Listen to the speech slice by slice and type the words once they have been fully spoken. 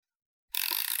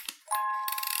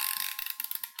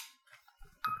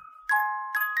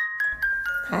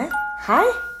Hej. Hej.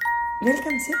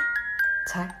 Velkommen til.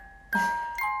 Tak.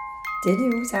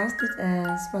 Denne uges afsnit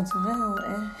er sponsoreret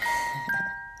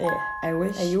af I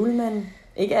wish. af julemanden.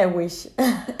 Ikke I wish.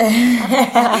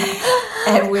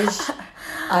 I wish.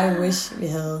 I wish, vi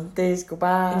havde Det er sgu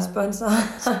bare en sponsor.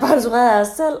 sponsoreret af os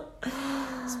selv.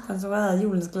 Sponsoreret af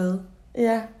julens glæde.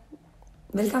 Ja,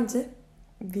 Velkommen til.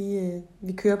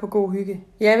 vi kører på god hygge.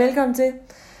 Ja, velkommen til.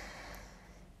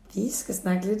 Vi skal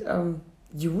snakke lidt om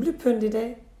julepynt i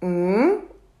dag.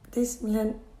 Det er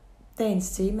simpelthen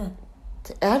dagens tema.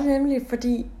 Det er det nemlig,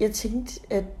 fordi jeg tænkte,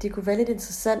 at det kunne være lidt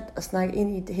interessant at snakke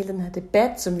ind i hele den her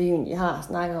debat, som vi egentlig har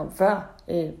snakket om før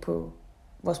på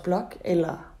vores blog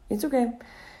eller Instagram.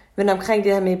 Men omkring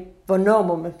det her med, hvornår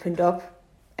må man pynte op?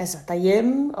 Altså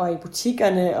derhjemme og i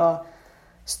butikkerne og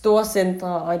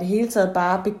storcentre og i det hele taget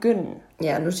bare begynde.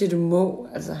 Ja, nu siger du må,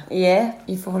 altså Ja,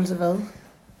 i forhold til hvad?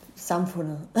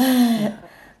 samfundet.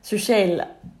 Social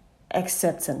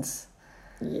acceptance.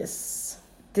 Yes.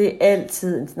 Det er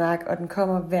altid en snak, og den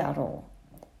kommer hvert år.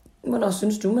 Hvornår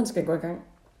synes du, man skal gå i gang?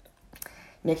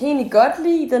 Men jeg kan egentlig godt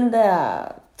lide den der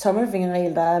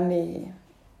tommelfingerregel, der er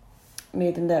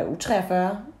med den der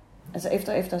U43, altså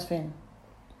efter efterårsferien.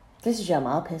 Det synes jeg er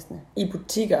meget passende. I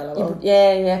butikker eller hvad?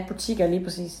 Ja, butikker lige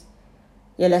præcis.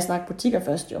 Ja, lad os snakke butikker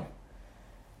først jo.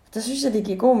 Der synes jeg, det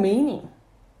giver god mening,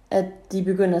 at de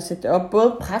begynder at sætte det op.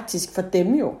 Både praktisk for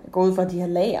dem jo. Jeg går ud fra, at de har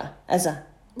lager. Altså,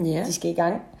 Ja. de skal i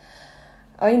gang.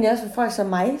 Og egentlig også for folk som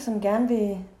mig, som gerne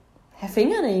vil have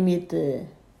fingrene i mit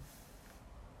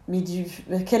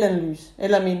kalenderlys.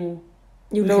 Eller min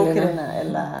julekalender,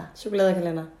 eller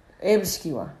Chokoladekalender.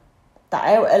 æbleskiver. Der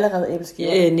er jo allerede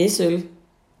æbleskiver. Næsøl.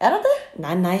 Er der det?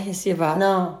 Nej, jeg siger bare,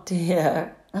 Nå, det er,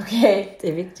 okay. det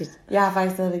er vigtigt. Jeg har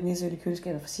faktisk stadigvæk næsøl i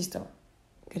køleskabet fra sidste år.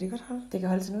 Kan det godt holde? Det kan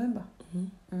holde til november.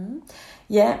 Mm.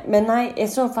 Ja, men nej, jeg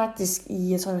så faktisk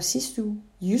jeg tror det var sidste uge,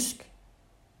 Jysk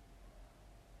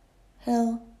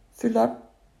havde fyldt op,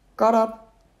 godt op.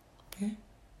 Okay.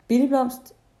 Billig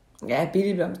blomst. Ja,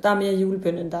 billig blomst. Der er mere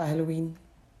julepynt, end der er Halloween.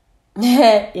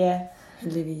 Ja,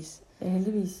 Heldigvis.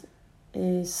 heldigvis.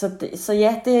 Så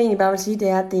ja, det jeg egentlig bare vil sige, det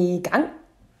er, at det er i gang.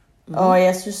 Og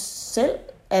jeg synes selv,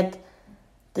 at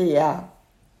det er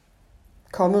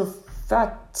kommet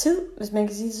før tid, hvis man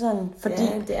kan sige det sådan. Fordi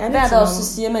Ja, det er lidt hvert som år, om- så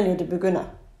siger man jo, at det begynder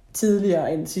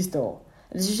tidligere end sidste år.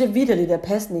 Og det synes jeg vitterligt er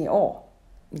passende i år.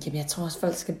 Jamen, jeg tror også,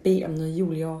 folk skal bede om noget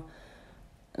jul i år.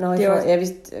 Nå, Det er også-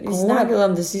 vi Vi snakkede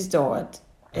om det sidste år,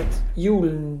 at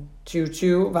julen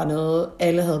 2020 var noget,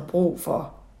 alle havde brug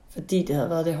for, fordi det havde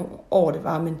været det år, det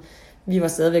var, men vi var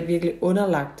stadigvæk virkelig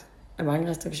underlagt af mange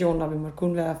restriktioner, og vi måtte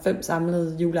kun være 5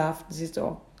 samlede juleaften sidste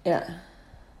år. Ja.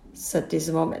 Så det er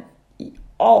som om, at i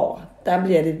år, der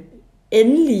bliver det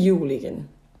endelig jul igen.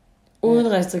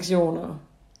 Uden restriktioner.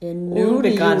 Ja, Nu nu er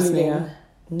det begrænsninger. jul igen.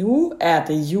 Nu er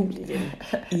det jul igen.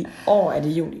 I år er det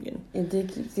jul igen. Ja,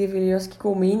 det vil jo også give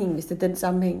god mening, hvis det er den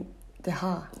sammenhæng, det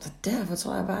har. Så derfor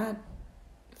tror jeg bare, at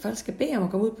folk skal bede om at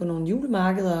komme ud på nogle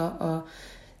julemarkeder og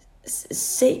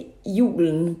se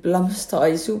julen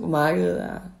blomstre i supermarkedet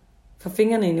og få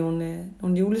fingrene i nogle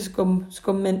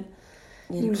juleskummænd.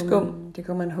 Ja, Juleskum. det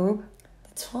kunne man håbe.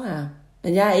 Det tror jeg.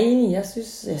 Men jeg er enig. Jeg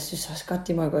synes også godt,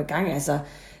 de må gå i gang. Altså,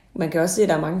 man kan også se, at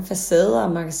der er mange facader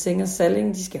og magasiner og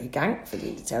salling. De skal jo i gang,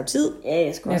 fordi det tager jo tid. Ja,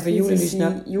 jeg skulle Med at også få lige til at julelysene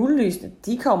op. sige, julelysene,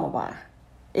 de kommer bare.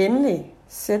 Endelig.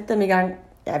 Sæt dem i gang.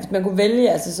 Ja, hvis man kunne vælge,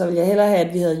 altså, så ville jeg hellere have,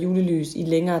 at vi havde julelys i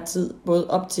længere tid. Både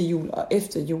op til jul og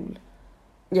efter jul.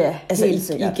 Ja, Altså helt i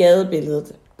sikkert.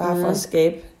 gadebilledet. Bare for Mhm. at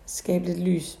skabe lidt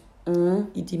lys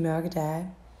i de mørke dage.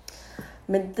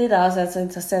 Men det, der også er så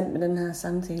interessant med den her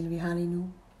samtale, vi har lige nu,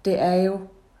 det er jo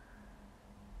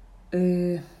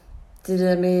det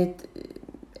der med,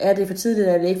 er det for tidligt,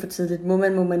 eller er det ikke for tidligt? Må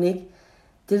man ikke?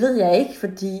 Det ved jeg ikke,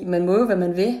 fordi man må jo, hvad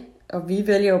man vil, og vi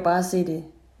vælger jo bare at se det,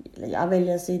 eller jeg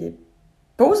vælger at se det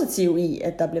positivt i,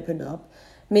 at der bliver pyntet op.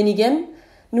 Men igen,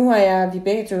 nu har vi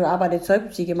begge to arbejdet i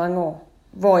tøjbutik i mange år,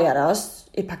 hvor jeg da også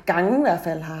et par gange i hvert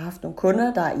fald har haft nogle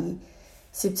kunder, der i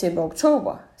september og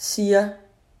oktober siger,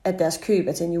 at deres køb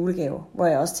er til en julegave, hvor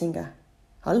jeg også tænker,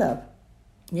 hold da op.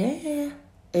 Ja.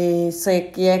 Så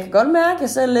jeg kan godt mærke, at jeg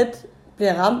selv lidt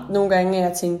bliver ramt nogle gange af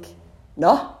at tænke,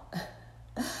 nå.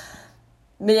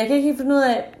 Men jeg kan ikke helt finde ud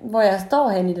af, hvor jeg står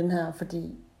hen i den her,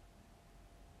 fordi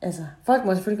altså, folk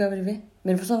må selvfølgelig gøre, hvad de vil.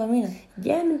 Men forstår du, hvad jeg mener?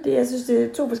 Ja, men jeg synes, det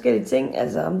er 2 forskellige ting.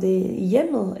 Altså, om det er i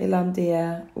hjemmet, eller om det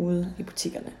er ude i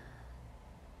butikkerne.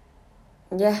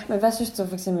 Ja, men hvad synes du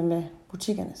for eksempel med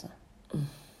butikkerne så?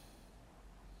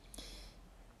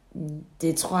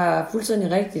 Det tror jeg er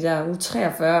fuldstændig rigtigt. Der uge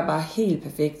 43 er bare helt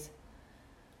perfekt.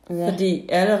 Ja. Fordi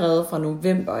allerede fra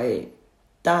november af,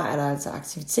 der er der altså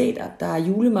aktiviteter. Der er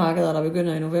julemarkeder, der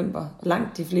begynder i november.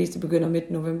 Langt de fleste begynder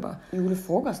midt november.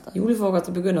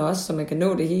 Julefrokoster begynder også, så man kan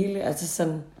nå det hele. Altså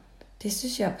sådan, det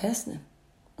synes jeg er passende.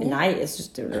 Men nej, jeg synes,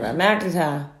 det ville være mærkeligt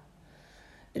her.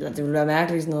 Eller det ville være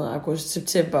mærkeligt sådan noget august,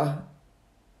 september,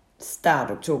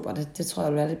 start oktober. Det tror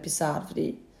jeg ville være lidt bizarrt,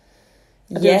 fordi...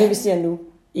 Og det er det, vi ser nu.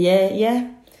 Ja.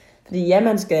 Fordi ja,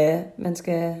 man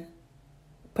skal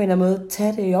på en eller anden måde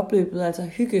tage det i opløbet, altså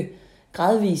hygge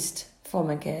gradvist, for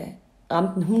man kan ramme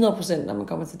den 100%, når man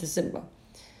kommer til december.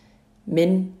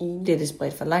 Men bliver det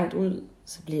spredt for langt ud,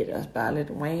 så bliver det også bare lidt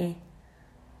på en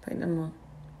eller anden måde.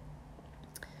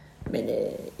 Men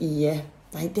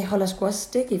det holder sgu også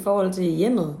stik i forhold til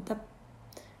hjemmet. Der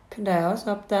pynter jeg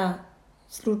også op der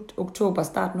slut oktober,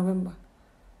 start november.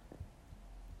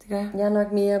 Det gør jeg. Jeg er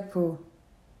nok mere på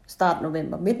start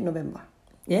november, midt november.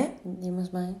 Ja. Hjemme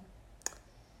hos mig.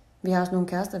 Vi har også nogle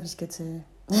kærester, vi skal til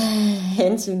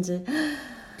hensyn til.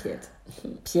 Pjat.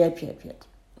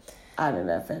 Ej, men i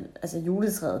hvert fald. Altså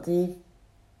juletræet,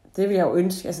 det vil jeg jo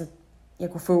ønske, altså, jeg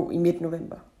kunne få i midt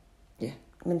november. Ja.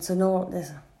 Men så når,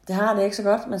 altså, det har det ikke så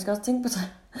godt. Man skal også tænke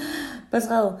på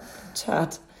træet.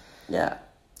 Tørt. Ja.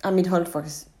 Og mit holdt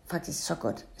faktisk så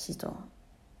godt sidste år.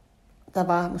 Der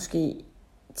var måske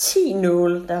 10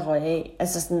 nåle, der røg af.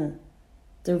 Altså sådan,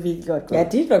 det var virkelig godt. Ja,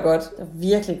 det var godt. Det var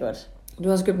virkelig godt. Du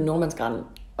har også købt en nordmandsgræn.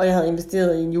 Og jeg havde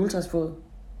investeret i en juletræsfod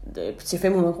til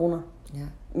 500 kroner. Ja.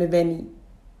 Med vand i.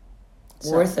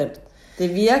 Worth it. Det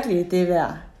er virkelig, det er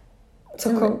værd.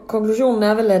 Så konklusionen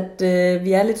er vel, at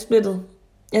vi er lidt splittet.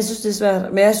 Jeg synes, det er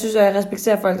svært. Men jeg synes, at jeg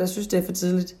respekterer folk, der synes, det er for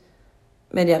tidligt.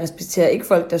 Men jeg respekterer ikke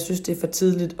folk, der synes, det er for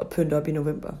tidligt at pynte op i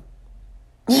november.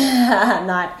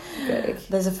 Nej. Det gør jeg ikke.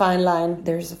 There's a fine line.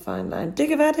 There's a fine line. Det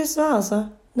kan være, det svarer så.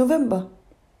 November.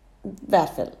 I hvert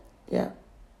fald. Ja.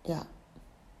 Ja.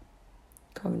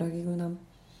 Kommer vi nok ikke udenom.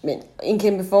 Men en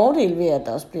kæmpe fordel ved, at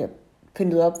der også bliver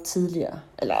pyntet op tidligere,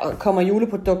 eller kommer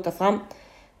juleprodukter frem,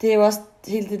 det er jo også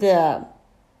hele det der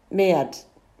med, at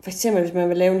for eksempel hvis man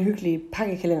vil lave en hyggelig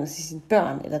pakkekalender til sine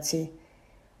børn, eller til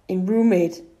en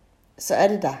roommate, så er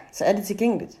det der. Så er det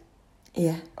tilgængeligt.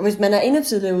 Ja. Og hvis man er endnu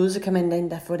tidligere ude, så kan man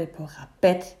da få det på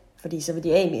rabat, fordi så vil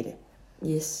de af med det.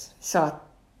 Yes. Så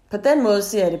på den måde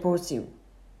ser jeg det positivt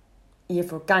i at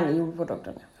få gang i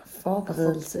juleprodukterne.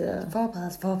 Forberedelse.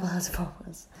 Forberedelse.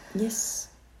 Yes.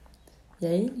 Jeg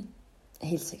er enig.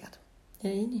 Helt sikkert.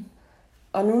 Jeg er enig.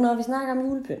 Og nu når vi snakker om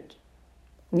julepynt,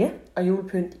 Ja. og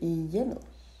julepynt i hjemmet,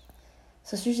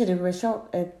 så synes jeg, det kunne være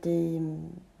sjovt, at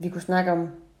vi kunne snakke om,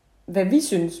 hvad vi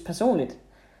synes personligt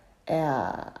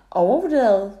er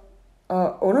overvurderet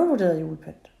og undervurderet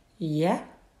julepynt. Ja.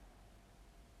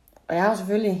 Og jeg har jo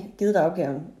selvfølgelig givet dig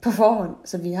opgaven på forhånd,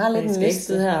 så vi har lidt en liste. Jeg skal ikke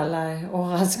sidde her og lege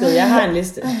overrasket. Jeg har en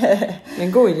liste. Men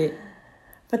en god idé.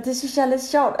 For det synes jeg er lidt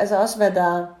sjovt, altså også hvad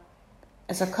der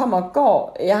kommer og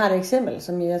går. Jeg har et eksempel,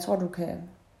 som jeg tror, du kan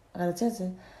relatere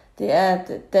til. Det er,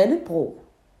 at Dannebro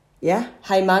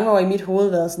har i mange år i mit hoved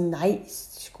været sådan, nej,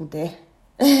 sgu da.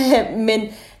 Men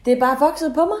det er bare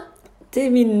vokset på mig. Det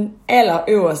er min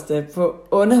allerøverste på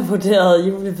undervurderet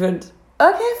julepynt.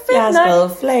 Okay, fedt Jeg har nok.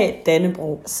 skrevet flag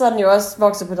Dannebro. Så er den jo også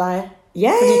vokset på dig.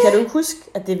 Ja. Fordi kan du ikke huske,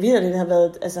 at det virkelig det har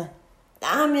været, altså...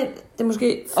 Ja, men det er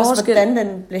måske Også forskel. hvordan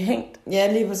den blev hængt.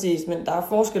 Ja, lige præcis. Men der er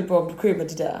forskel på, om du køber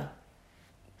de der...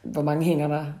 Hvor mange hænger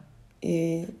der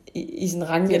i sådan en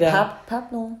ranke Det der? er pap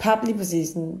nogen. Pap, lige præcis.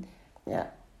 Sådan. Ja.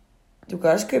 Du kan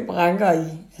også købe ranker i,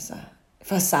 altså,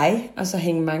 for sig, og så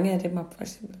hænge mange af dem op, for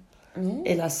eksempel. Mm.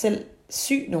 Eller selv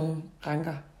sy nogle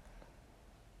ranker.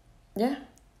 Ja.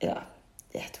 Eller,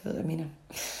 ja, du ved, hvad jeg mener.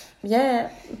 Ja.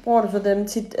 Bruger du så dem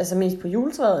tit, altså mest på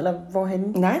juletræet, eller hvorhen?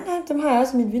 Nej, dem har jeg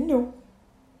også i mit vindue.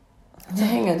 Så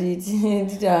hænger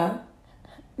de der,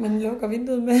 man lukker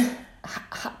vinduet med.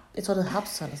 Jeg tror, det er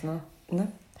haps eller sådan noget. Nå.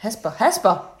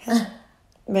 Hasper.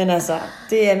 Men altså,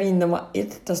 det er min nummer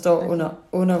 1, der står under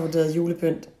undervurderet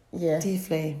julepynt. Ja. Det er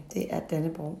flag. Det er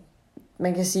Dannebro.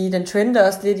 Man kan sige, den trender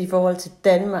også lidt i forhold til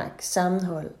Danmark,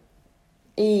 sammenhold,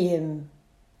 EM,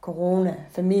 corona,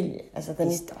 familie. Altså,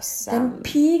 den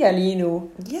piker lige nu.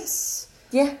 Yes.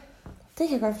 Ja, det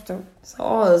kan jeg godt forstå. Så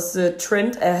årets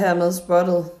trend er hermed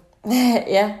spottet.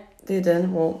 Ja. Det er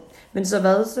Dannebro. Men så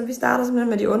hvad? Så vi starter simpelthen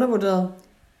med de undervurderede.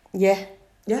 Ja.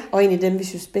 Ja. Og en af dem, vi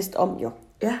synes bedst om, jo.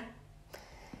 Ja.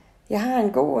 Jeg har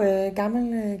en god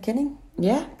gammel kending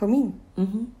Ja. på min.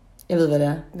 Mm-hmm. Jeg ved, hvad det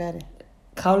er. Hvad er det?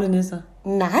 Kravlenisser.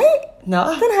 Nej, Nå.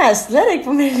 den har jeg slet ikke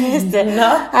på min liste. Nå.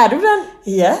 Har du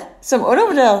den? Ja. Som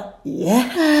undervurderet? Ja.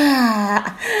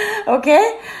 Okay,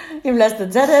 jamen lad os da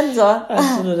tage den så. Og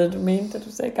så det, det du mente, da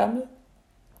du sagde gamle.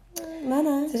 Nej.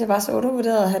 Det er bare så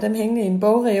undervurderet at have dem hængende i en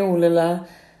bogreol, eller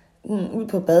ud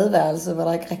på badeværelset, hvor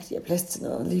der ikke rigtig er plads til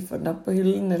noget. Lige få den op på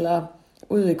hylden, eller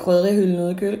ud i krydderihylden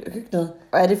ude i køkkenet.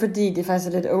 Og er det fordi, det faktisk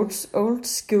er lidt old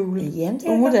school? Jamen, det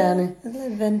er umoderne. Det er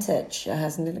lidt vintage at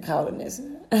have sådan en lille kravlenæse.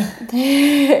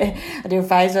 Og det er jo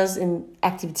faktisk også en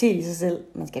aktivitet i sig selv.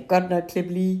 Man skal godt nok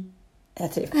klippe lige. Ja,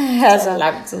 det Altså, er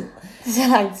lang tid. det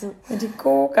er lang tid. Men de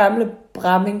gode gamle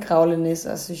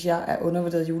Bramming-kravlenæsser, synes jeg, er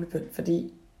undervurderet julepynt,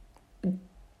 fordi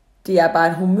de er bare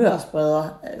en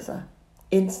humørspreder, altså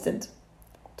instant.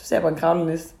 Du ser på en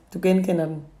kravlenæs, du genkender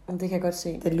den. Det kan jeg godt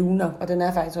se. Det luner. Og den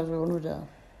er faktisk også undervurderet.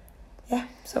 Ja,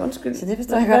 så undskyld. Så det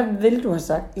forstår jeg godt. Hvad vil du have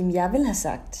sagt? Jamen, jeg vil have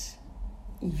sagt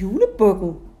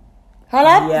julebukken. Hold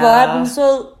op, Ja. hvor er den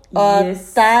sød og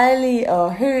Yes. dejlig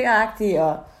og høagtig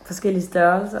og Forskellige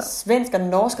størrelser. svensk og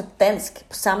norsk og dansk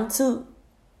på samme tid.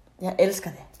 Jeg elsker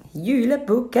det.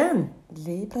 Julebukken.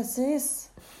 Lige præcis.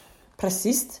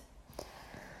 Præcist.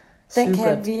 Den Super.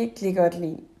 kan jeg virkelig godt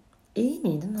lide.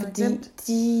 Enig, den har jeg Fordi glemt.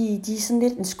 de er sådan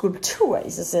lidt en skulptur i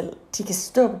sig selv. De kan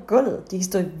stå på gulvet, de kan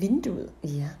stå i vinduet.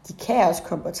 Ja. De kan også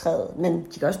komme på træet, men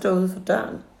De kan også stå ude for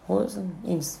døren. Hovedet sådan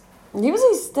ens lige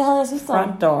præcis, det havde jeg sidst om.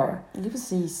 front door. Lige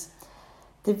præcis.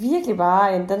 Det er virkelig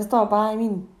bare den står bare i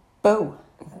min bog.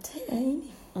 Det er jeg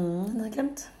enig. Den havde jeg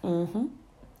glemt. Mhm.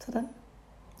 Sådan.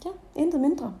 Ja, intet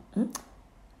mindre.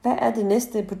 Hvad er det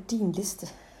næste på din liste?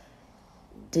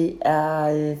 Det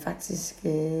er faktisk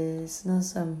sådan noget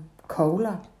som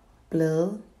kogler,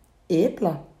 blade,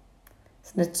 æbler.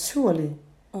 Så naturlig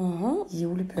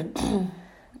julepynt.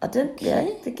 Og den, ja,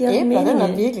 det giver Æbler, mening. den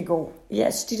er virkelig god.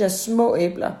 Ja, så de der små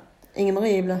æbler. Inge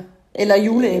Marie æbler. Eller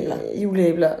juleæbler.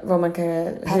 Juleæbler, hvor man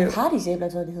kan Paradisæbler,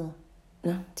 tror jeg, de hedder.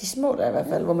 Nå, de små der i hvert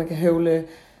fald, hvor man kan høvle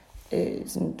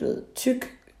sådan, du ved, tyk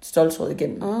stoltråd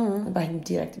igennem. Og bare hænge dem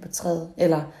direkte på træet.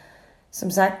 Eller,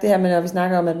 som sagt, det her med, når vi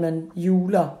snakker om, at man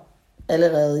juler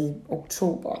allerede i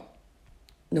oktober,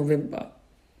 november.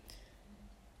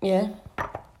 Ja.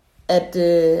 At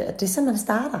det er sådan, man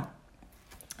starter.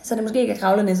 Så det måske ikke er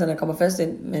kravlenæsserne, der kommer først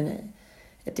ind, men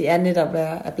at det er netop,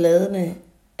 at bladene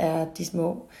er de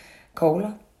små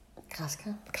kogler.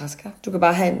 Græskar. Du kan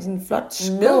bare have en sådan flot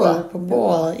skål Nødder. på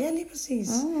bordet. Ja, lige præcis.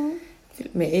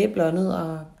 Fyldt med æbler og nødder.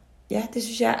 Og ja, det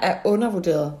synes jeg er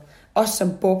undervurderet. Også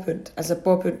som bordpynt. Altså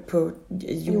bordpynt på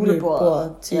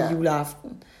julebordet til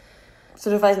juleaften. Så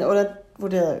det er faktisk en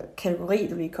undervurderet kategori,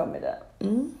 du lige kom med der.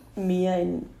 Mere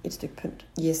end et stykke pynt.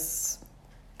 Yes.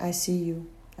 I see you.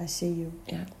 I see you.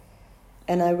 Ja.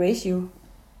 And I raise you.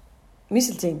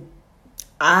 Mistelten.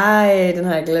 Ej, den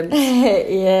har jeg glemt.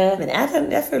 Ja. Men er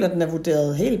den? Jeg føler, den er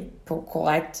vurderet helt på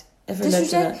korrekt. Jeg føler, Det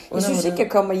synes at den jeg. er Jeg synes ikke,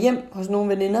 jeg kommer hjem hos nogle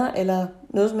veninder, eller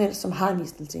noget som helst, som har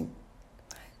mistelten.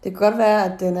 Det kan godt være,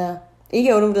 at den er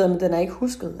ikke undervurderet, men den er ikke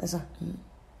husket. Altså,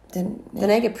 Den den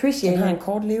er ikke appreciated. Den har en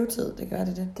kort levetid, det kan være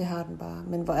det. Det har den bare.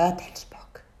 Men hvor er den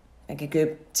smuk? Man kan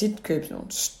tit købe sådan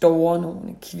nogle store, nogle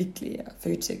Kvickly og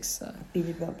Føtex og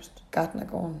Billig blomst.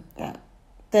 Gartnergården. Ja.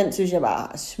 Den synes jeg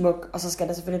bare er smuk. Og så skal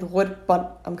der selvfølgelig et rødt bånd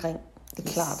omkring. Det er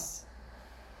klart.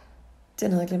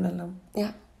 Den havde jeg glemt alt om. Ja.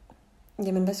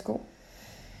 Jamen, værsgo.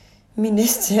 Min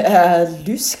næste er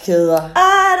lyskæder.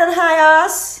 Den har jeg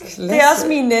også. Klasse. Det er også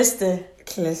min næste.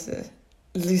 Klasse.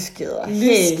 Lyskæder.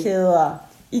 Lyskæder.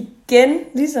 Igen,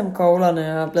 ligesom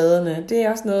koglerne og bladene, det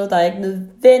er også noget, der ikke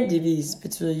nødvendigvis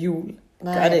betyder jul.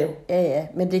 Gør det jo. Ja.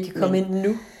 Men det kan komme ind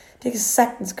nu. Det kan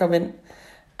sagtens komme ind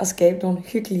og skabe nogle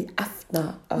hyggelige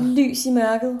aftener. Og Lys i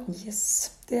mørket.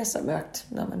 yes, det er så mørkt,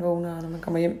 når man vågner og når man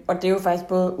kommer hjem. Og det er jo faktisk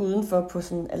både udenfor på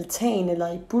sådan en altan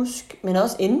eller i busk, men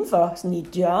også indenfor, sådan i et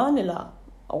hjørne eller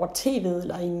over tv'et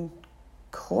eller i en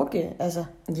krukke. Altså,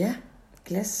 Ja,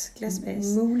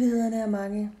 glasvase. mulighederne er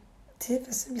mange. Det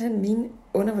var simpelthen min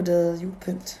undervurderede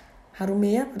julepynt. Har du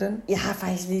mere på den? Jeg har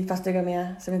faktisk lige et par stykker mere,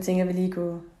 som jeg tænker, vi lige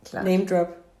kunne Klart. name drop.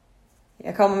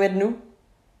 Jeg kommer med den nu.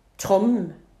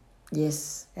 Trommen.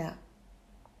 Yes. Ja.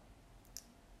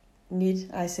 Need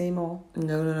I say more?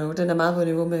 No. Den er meget på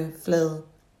niveau med flade.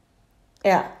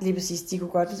 Ja, lige præcis. De kunne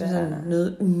godt Det er sådan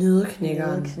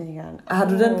nødknækkeren. Nødknækkeren. Har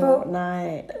du den på?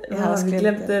 Nej, jeg har også vi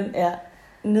glemt den. Ja.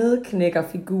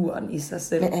 Nødknækkerfiguren i sig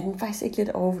selv. Men er den faktisk ikke lidt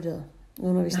overvurderet?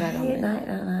 Nu når vi snakker om det. Nej.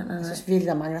 Jeg synes virkelig,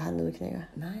 der er mange, der har nødknækker.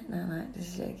 Nej, det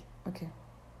synes jeg ikke. Okay.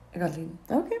 Jeg kan godt lide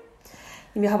den. Okay.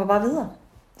 Jamen, jeg hopper bare videre.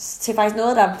 Til faktisk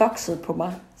noget, der er vokset på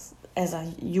mig. Altså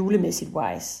julemæssigt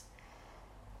wise.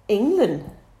 Englen.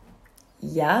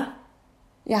 Ja.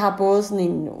 Jeg har både sådan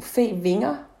en fe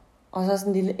vinger, og så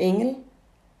sådan en lille engel.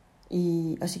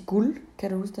 Også i guld.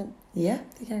 Kan du huske den? Ja,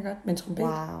 det kan jeg godt. Med en trompet.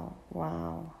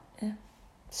 Wow. Ja.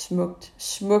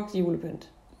 Smukt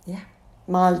julepynt. Ja.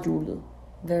 Meget julet.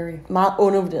 Very Meget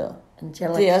undervurderet.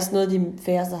 angelic. Det er også noget, de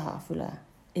færreste har, føler jeg.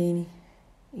 Enig.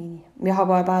 Enig. Men jeg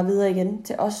hopper bare videre igen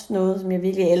til også noget, som jeg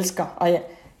virkelig elsker. Og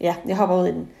jeg hopper ud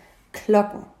i den.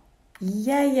 Klokken.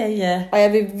 Ja. Og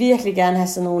jeg vil virkelig gerne have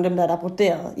sådan nogle af dem, der er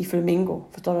broderet i flamingo.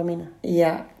 Forstår du, hvad jeg mener?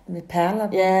 Ja, med perler.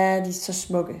 Ja, de er så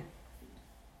smukke.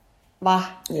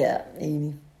 Var. Ja,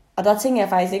 enig. Og der tænker jeg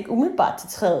faktisk ikke umiddelbart til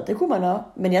træet. Det kunne man også.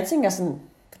 Men jeg tænker sådan...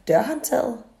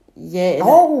 Dørhåndtaget. Ja,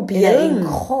 eller bjællen. en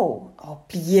krog.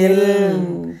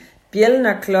 Bjællen. Bjællen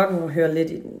og klokken hører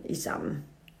lidt i sammen.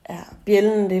 Ja,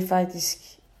 bjællen, det er faktisk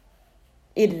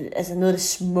noget af det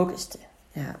smukkeste.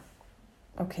 Ja.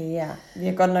 Okay, ja. Vi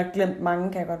har godt nok glemt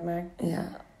mange, kan jeg godt mærke. Ja.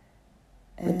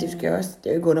 Men det er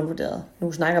jo ikke undervurderet.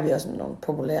 Nu snakker vi også om nogle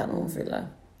populære, nogle følger.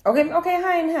 Okay, jeg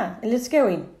har en her. En lidt skæv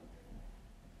en.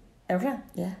 Er du klar?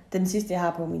 Ja. Det er den sidste, jeg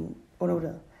har på min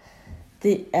undervurderet.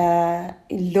 Det er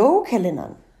i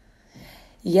lågekalenderen.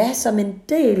 Ja, som en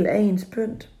del af ens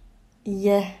pynt.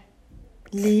 Ja,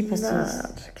 lige præcis.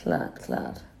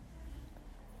 Klart.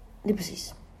 Lige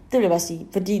præcis. Det vil jeg bare sige.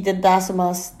 Fordi der er så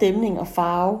meget stemning og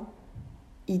farve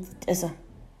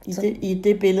i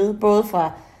det billede. Både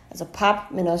fra pap,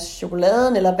 men også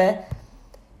chokoladen, eller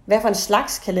hvad for en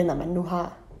slags kalender man nu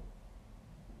har.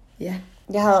 Ja.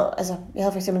 Jeg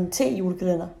havde for eksempel en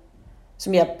te-julekalender,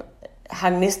 som jeg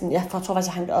hang næsten, jeg tror faktisk,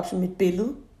 jeg hang det op som et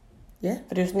billede. Ja.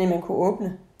 For det er jo sådan en, man kunne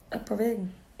åbne. Op på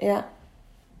væggen. Ja.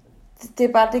 Det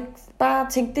er bare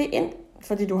tænk det ind,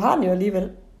 fordi du har den jo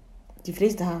alligevel. De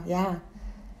fleste har, jeg har.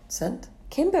 Sandt.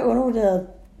 Kæmpe undervurderet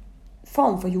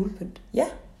form for julepynt. Ja.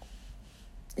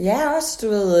 Ja, også, du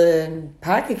ved,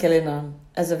 pakkekalenderen.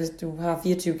 Altså, hvis du har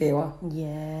 24 gaver.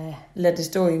 Ja. Lad det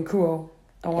stå i en kurv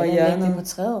over Eller hjørnet. læg det på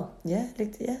træet. Ja, læg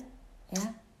det, ja. Ja.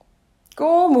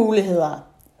 Gode muligheder.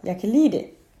 Jeg kan lide det.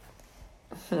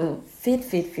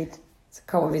 Fedt. Så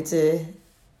kommer vi til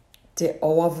det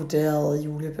overvurderede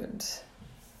julepynt.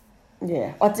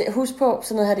 Ja. Og husk på,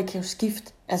 sådan noget her, det kan jo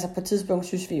skifte. Altså på et tidspunkt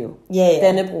synes vi jo, Ja.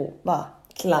 Dannebro var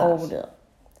Klart. overvurderet.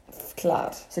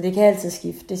 Klart. Så det kan altid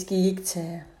skifte. Det skal I ikke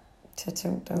tage. Tag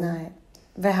tungt op. Nej.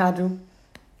 Hvad har du?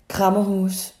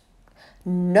 Krammerhus.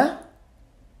 Nå.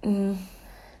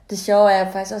 Det sjove er, at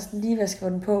jeg faktisk også lige ved at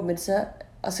skrive den på, men så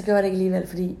gjorde jeg det ikke alligevel,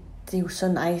 fordi det er jo så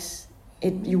nice.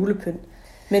 Et julepynt.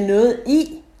 Men noget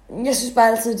i. Jeg synes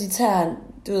bare altid, de tager,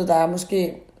 du ved, der er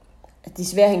måske At de er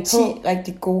svære at hænge 10 på.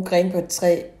 rigtig gode grene på et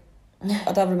træ.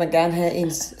 Og der vil man gerne have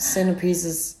ens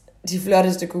centerpieces, de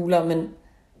flotteste kugler, men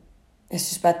jeg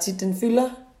synes bare tit, den fylder,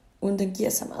 uden den giver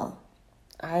så meget.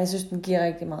 Ej, jeg synes, den giver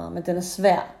rigtig meget, men den er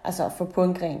svær at få på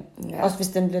en gren. Ja. Også hvis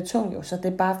den bliver tung jo, så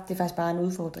det er faktisk bare en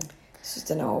udfordring. Jeg synes,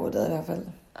 den er overvurderet i hvert fald.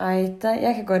 Ej,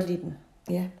 jeg kan godt lide den.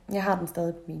 Ja. Jeg har den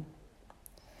stadig på min.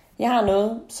 Jeg har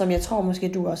noget, som jeg tror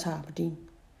måske du også har på din.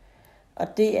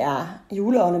 Og det er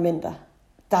juleornamenter,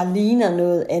 der ligner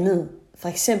noget andet. For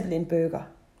eksempel en burger.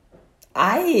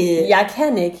 Ej! Jeg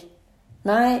kan ikke.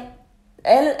 Nej.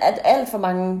 Alt for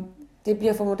mange, det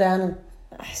bliver for moderne.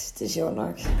 Ej, det er sjovt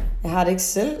nok. Jeg har det ikke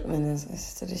selv, men jeg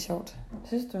synes, det er sjovt.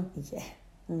 Synes du? Ja.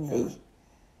 Nej.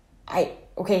 Ej,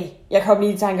 okay. Jeg kom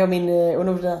lige i tanke om en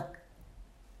undervurderet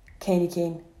candy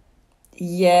cane.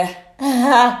 Ja.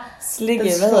 Slikke,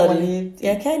 Den hvad hedder slår det? lige.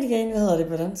 Ja, candy cane, hvad hedder det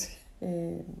på dansk?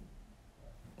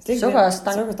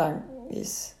 Sukkerstang. Sukkerstang,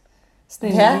 yes. Sådan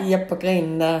en Ja. lige op på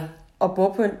grenen der. Og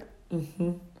bordpynt.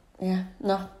 Mm-hmm. Ja,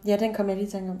 nå. Ja, den kom jeg lige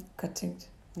i tanke om. Godt tænkt.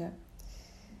 Ja.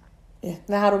 Ja.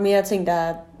 Hvad har du mere ting,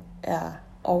 der er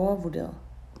overvurderet?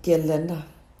 Girlander.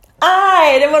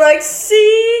 Ej, det må du ikke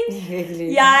sige!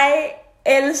 Virkelig. Jeg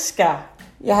elsker.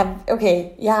 Jeg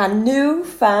har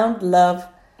newfound love.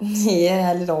 Ja, jeg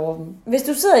er lidt over dem. Hvis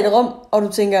du sidder i et rum, og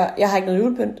du tænker, jeg har ikke noget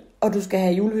julepynt, og du skal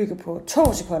have julehygge på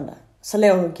 2 sekunder, så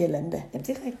laver du en girlande. Jamen,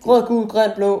 det er rigtigt. Rød, gul, grøn,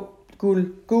 blå,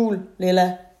 gul,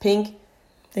 lilla, pink.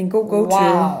 Det er en god go-to.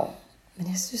 Wow. Men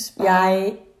jeg synes bare...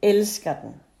 Jeg elsker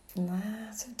den. Nej,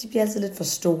 så de bliver altid lidt for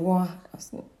store. Og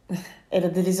sådan. Eller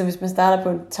det er ligesom, hvis man starter på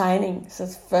en tegning, så er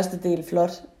første del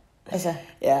flot. Altså,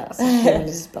 Ja, og så bliver man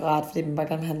lidt desperat, fordi man bare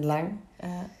gerne vil have den lang. ja.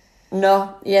 Nå,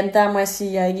 jamen der må jeg sige,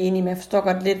 at jeg er ikke enig, men jeg forstår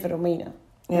godt lidt, hvad du mener.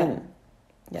 Ja. Men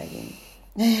jeg er ikke enig.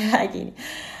 Jeg er ikke enig.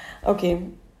 Okay,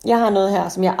 jeg har noget her,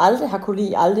 som jeg aldrig har kunne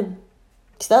lide,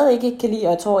 stadig ikke kan lide,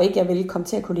 og jeg tror ikke, jeg vil komme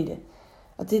til at kunne lide det.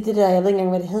 Og det er det der, jeg ved ikke engang,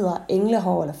 hvad det hedder,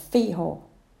 englehår eller fehår.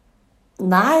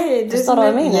 Nej, det Forstår du,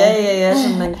 hvad jeg mener? Ja,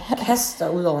 som man kaster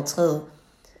ud over træet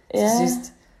til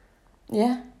sidst.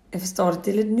 Ja. Jeg forstår det.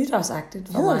 Det er lidt nytårsagtigt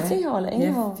for Hedder mig. det fehår eller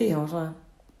englehår? Ja, fehår, tror jeg.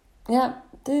 Ja,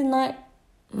 det er nej.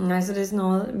 Nej, så det er sådan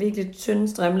noget virkelig tynde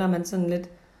strimler, man sådan lidt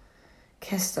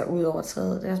kaster ud over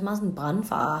træet. Det er også meget sådan en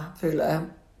brandfare, føler jeg.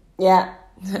 Ja.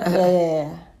 Ja.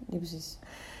 Lige præcis.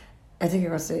 Ja, det kan jeg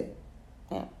godt se.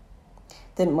 Ja.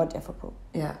 Den måtte jeg få på.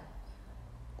 Ja.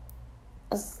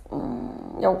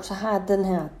 Jo, så har jeg den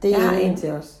her. Det Jeg har er en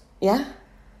til os. Ja.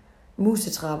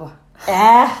 Musetrapper.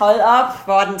 Ja, hold op,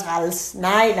 hvor er den træls.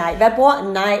 Nej. Hvad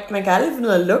bruger? Nej. Man kan aldrig finde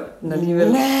ud af at lugte den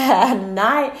alligevel.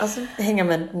 Nej. Og så hænger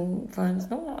man den for en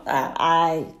snor.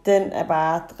 Ej, den er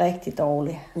bare rigtig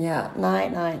dårlig. Ja.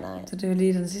 Nej. Så det var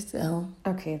lige den sidste, jeg havde.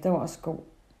 Okay, det var også god.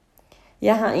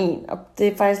 Jeg har en, og det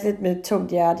er faktisk lidt med et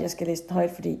tungt hjerte, jeg skal læse den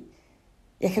højt, fordi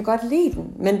jeg kan godt lide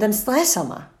den, men den stresser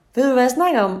mig. Ved du, hvad jeg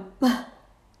snakker om?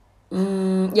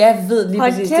 Jeg ved lige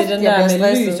Hold præcis, kæft, det er den jeg der bliver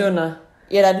med stresset. lys under.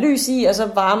 Ja, der er et lys i, og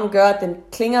så varmen gør, at den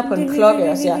klinger på en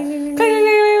klokke og siger... Kling, kling, kling,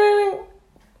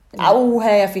 kling.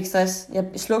 Jeg fik stress. Jeg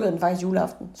slukkede den faktisk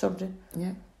juleaften. Så du det? Ja.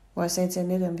 Hvor jeg sagde til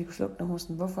Annette, om vi kunne slukke den, og hun var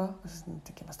sådan, hvorfor? Og så sådan,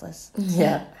 det giver mig stress.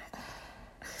 Ja.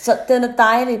 Så den er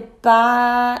dejlig,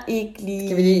 bare ikke lige...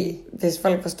 Skal vi lige, hvis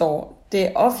folk forstår, det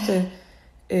er ofte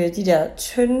de der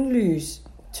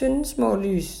tynde små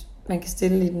lys, man kan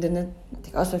stille i den. Det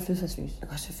kan også være fødselslys. Det kan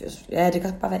også være fyrselslys. Ja, det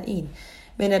kan bare være en.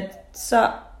 Men at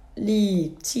så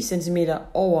lige 10 cm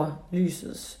over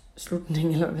lysets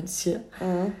slutning, eller hvad man siger,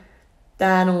 der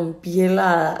er nogle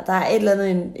bjælder, der er et eller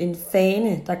andet, en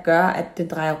fane, der gør, at den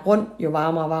drejer rundt, jo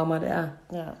varmere og varmere det er.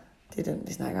 Ja. Det er den,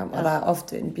 vi snakker om. Og der er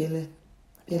ofte en bjælle.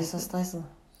 Jeg er så stresset.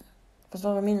 Forstår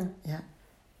du, hvad jeg mener? Ja.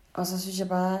 Og så synes jeg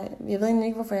bare, jeg ved egentlig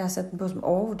ikke, hvorfor jeg har sat den på som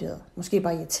overvurderet. Måske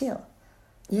bare irriteret.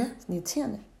 Ja. Sådan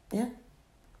irriterende, Ja,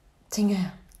 tænker jeg.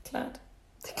 klart.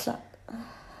 Det er klart.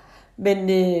 Men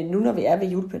nu når vi er ved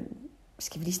julepynten,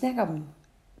 skal vi lige snakke om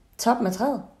toppen af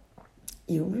træet?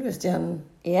 Julestjernen.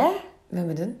 Ja. Hvad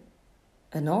med den?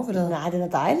 Er den overvurderet? Nej, den er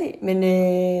dejlig. Men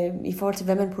i forhold til,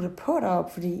 hvad man putter på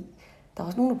deroppe, fordi der er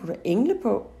også nogen, der putter engle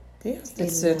på. Det er også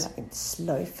lidt sødt. En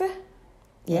sløjfe.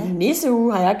 Ja. En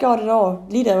nisseuge har jeg gjort et år.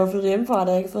 Lige da jeg var flyttet hjemmefra,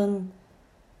 der jeg ikke fået en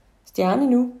stjerne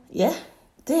endnu. Ja,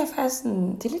 det er faktisk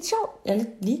sådan... Det er lidt sjovt. Jeg er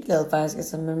lidt ligeglad faktisk,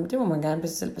 altså, men det må man gerne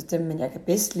selv bestemme, men jeg kan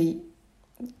bedst lide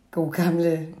god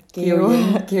gamle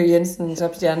Georg Jensen,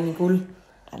 topstjernen i guld.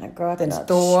 Den er godt. Den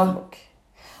store. Smuk.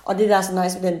 Og det der er så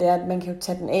nice ved den, det er, at man kan jo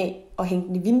tage den af og hænge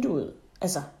den i vinduet.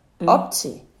 Altså op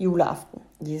til juleaften,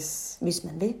 Yes. hvis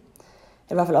man vil.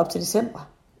 Eller i hvert fald op til december.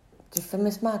 Det er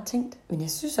fandme smart tænkt. Men jeg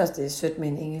synes også, det er sødt med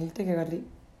en engel. Det kan jeg godt lide.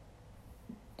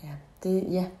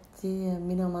 Det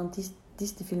minder mig om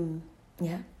Disney-filmen.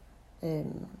 Ja.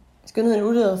 Skønheden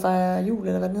udøvet fra jul,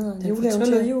 eller hvad den hedder? Den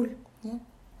fortryllede jul. Ja.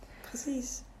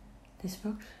 Præcis. Det er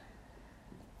smukt.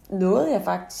 Noget jeg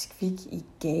faktisk fik i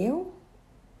gave,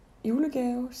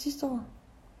 julegave sidste år,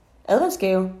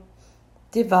 adventsgave,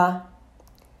 det var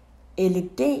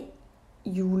LED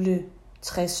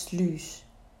juletræslys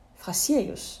fra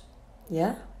Sirius.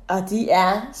 Ja. Og de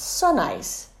er så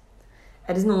nice.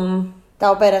 Er det sådan nogle... Der er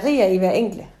jo batterier i hver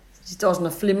enkle. De står sådan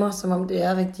og flimmer, som om det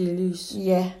er rigtige lys.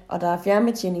 Ja, og der er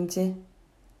fjernbetjening til.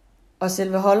 Og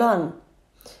selve holderen.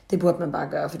 Det burde man bare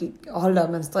gøre, fordi hold da op,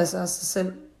 man stresser sig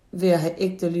selv ved at have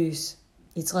ægte lys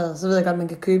i træet. Så ved jeg godt, man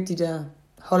kan købe de der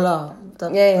holdere, der,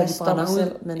 hvor de brænder ud,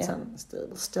 selv. men Ja. sådan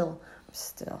still.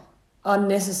 Still.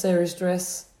 Unnecessary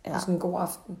stress. Ja. Ja. Sådan en god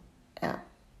aften. Ja,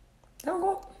 Det var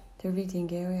god. det var virkelig en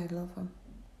gave, jeg er glad for.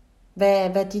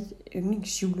 Hvad er dit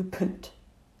yndlingsjulepynt?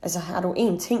 Altså, har du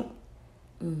én ting?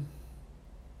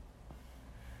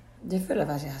 Det føler jeg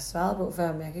faktisk, jeg har svaret på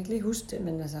før, men jeg kan ikke lige huske det.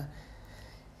 Men altså,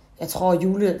 jeg tror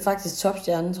faktisk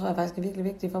topstjernen, tror jeg faktisk er virkelig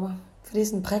vigtig for mig. For det er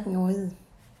sådan en prikken over i.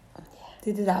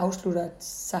 Det er det, der afslutter, at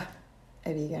så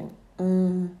er vi i gang.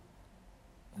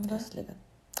 Det er også lækkert.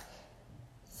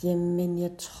 Jamen,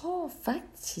 jeg tror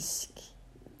faktisk,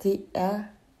 det er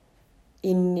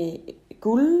en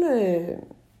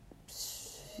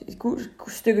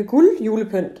stykke guld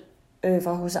julepynt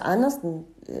fra H.C. Andersen.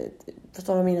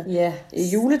 Forstår du, hvad jeg mener? Ja.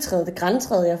 Juletræet, det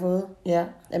grantræet, jeg har fået Ja.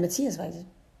 af Mathias faktisk.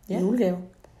 Ja. Julegave.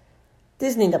 Det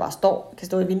er sådan en, der bare kan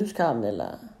stå i vindueskarmen, eller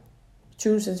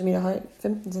 20 cm høj,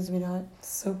 15 cm høj.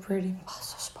 So pretty.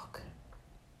 Så smuk.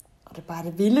 Og det er bare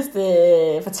det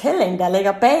vildeste fortælling, der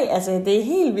ligger bag. Altså, det er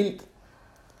helt vildt.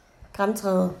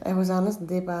 Grantræet af H.C. Andersen,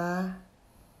 det er bare...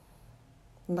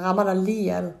 Den rammer dig lige i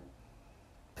hjertet.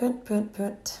 Pynt.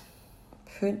 Pynt.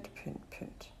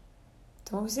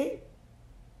 Så må vi se,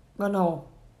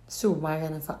 hvornår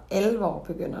supermarkederne for alvor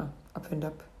begynder at pynte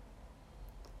op.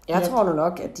 Jeg tror nu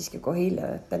nok, at de skal gå helt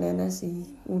af bananas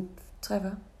i uge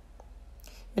 43.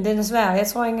 Men den er svær, og jeg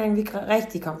tror ikke engang, vi kan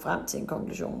rigtig komme frem til en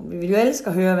konklusion. Vi vil jo elske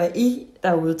at høre, hvad I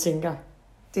derude tænker.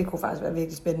 Det kunne faktisk være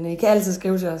virkelig spændende. I kan altid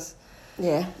skrive til os.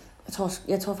 Ja,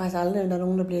 jeg tror faktisk aldrig, at der er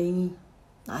nogen, der bliver enige.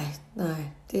 Nej.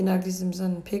 Det er nok ligesom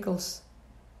sådan pickles.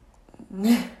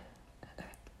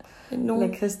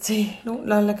 Lakridste.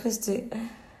 Lakridste.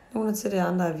 Nogle er til det,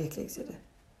 andre er virkelig ikke til det.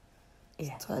 Ja.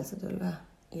 Jeg tror altid, det vil være.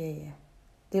 Ja.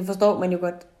 Det forstår man jo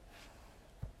godt.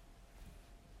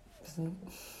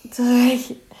 Det ved jeg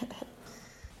ikke.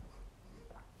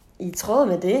 I tråd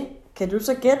med det, kan du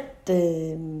så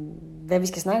gætte, hvad vi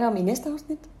skal snakke om i næste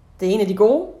afsnit? Det er en af de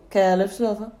gode, kan jeg løfte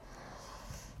sløret for.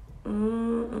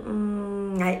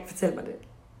 Nej, fortæl mig det.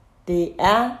 Det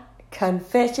er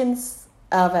Confessions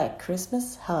of a Christmas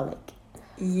Holic.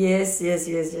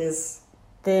 Yes.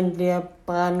 Den bliver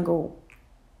brandgod.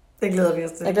 Det glæder vi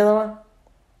os til. Jeg glæder mig.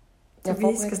 Så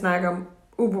vi skal snakke om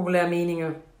upopulære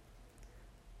meninger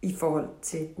i forhold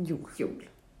til jul.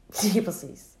 Lige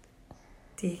præcis.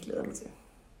 Det glæder jeg mig til.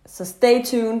 Så stay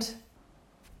tuned.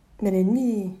 Men inden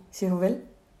vi siger farvel,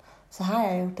 så har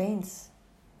jeg jo dagens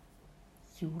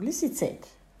julecitat.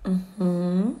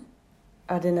 Mm-hmm.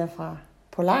 Og den er fra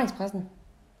Polarekspressen.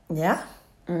 Ja.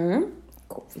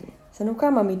 God film. Så nu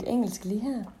kommer mit engelske lige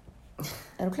her.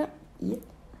 Er du klar? Ja.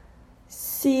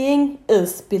 Seeing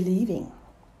is believing.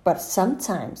 But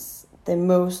sometimes the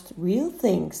most real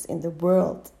things in the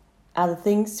world are the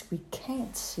things we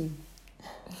can't see.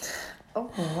 Oh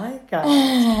my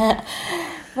god.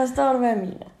 Forstår du, hvad jeg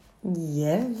mener?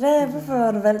 Ja, hvorfor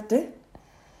har du valgt det?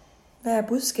 Hvad er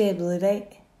budskabet i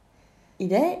dag? I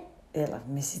dag? Eller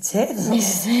med citatet?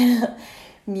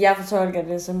 Jeg fortolker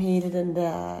det som hele den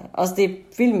der... Også det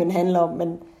filmen handler om,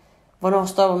 men hvornår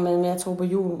stopper man med at tro på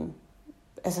julen?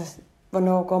 Altså,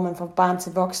 hvornår går man fra barn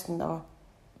til voksen, og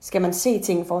skal man se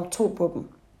ting for at tro på dem?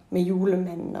 Med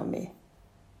julemanden og med...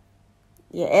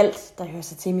 Ja, alt, der hører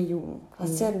sig til med julen. Og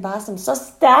så ser den bare som så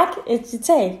stærk et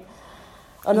citat.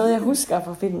 Og noget, jeg husker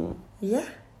fra filmen. Ja,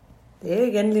 det er jo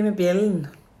igen lige med bjællen.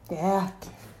 Ja,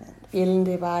 bjællen,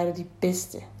 det er bare et af de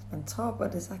bedste. Man tror på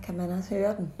det, så kan man også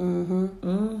høre den.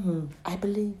 I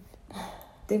believe.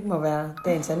 Det må være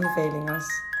dagens anbefaling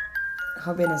også.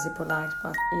 Hop ind og se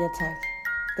Polarekspressen. Ja, tak.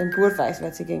 Den burde faktisk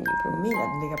være tilgængelig på Jeg mener,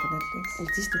 den ligger på Netflix.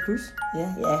 eller Disney Plus. Ja.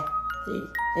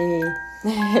 Hey.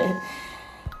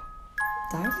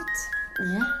 Dejligt.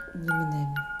 Ja, Jamen,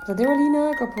 så det var lige noget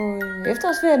at gå på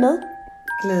efterårsferie med.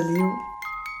 glædelig jul.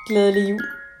 Glædelig jul.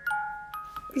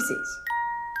 Vi ses.